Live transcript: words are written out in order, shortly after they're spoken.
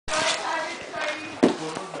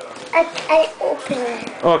I open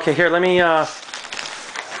it. Okay, here, let me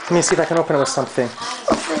see if I can open it with something.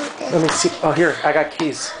 Open it. Let me see. Oh, here, I got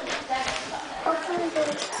keys. Open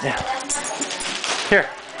it. Yeah. Here.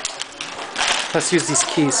 Let's use these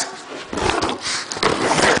keys.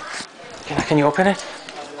 Can you open it?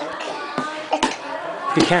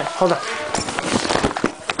 You can't. Hold on.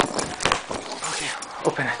 Okay,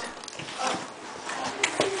 open it.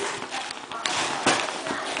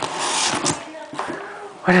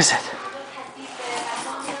 What is it?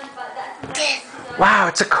 Wow,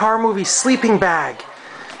 it's a car movie sleeping bag.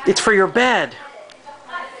 It's for your bed.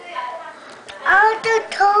 Oh, the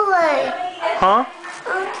toy. Huh?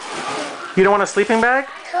 You don't want a sleeping bag?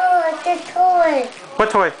 The toy. What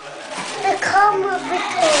toy? The car movie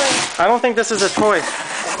toy. I don't think this is a toy.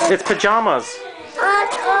 It's pajamas. The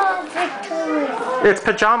toy. It's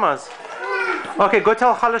pajamas. Okay, go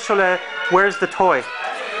tell Khala Sholeh where's the toy.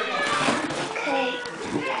 Okay.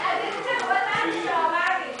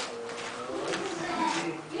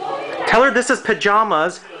 Tell her this is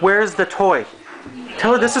pajamas. Where's the toy?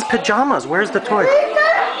 Tell her this is pajamas. Where's the toy?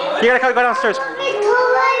 You gotta go downstairs. Where's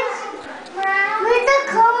the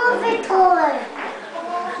car movie toy?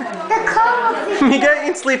 The car movie toy. میگه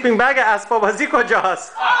این sleeping bag اسباب بازی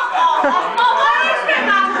کجاست؟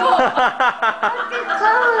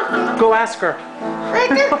 Go ask her. Where's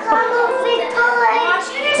the car movie toy?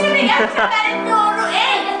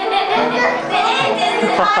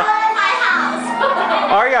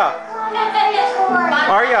 Arya.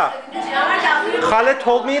 Arya. Khaled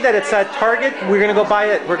told me that it's at Target. We're gonna go buy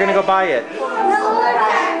it. We're gonna go buy it.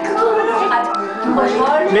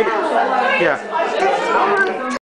 Maybe. Yeah.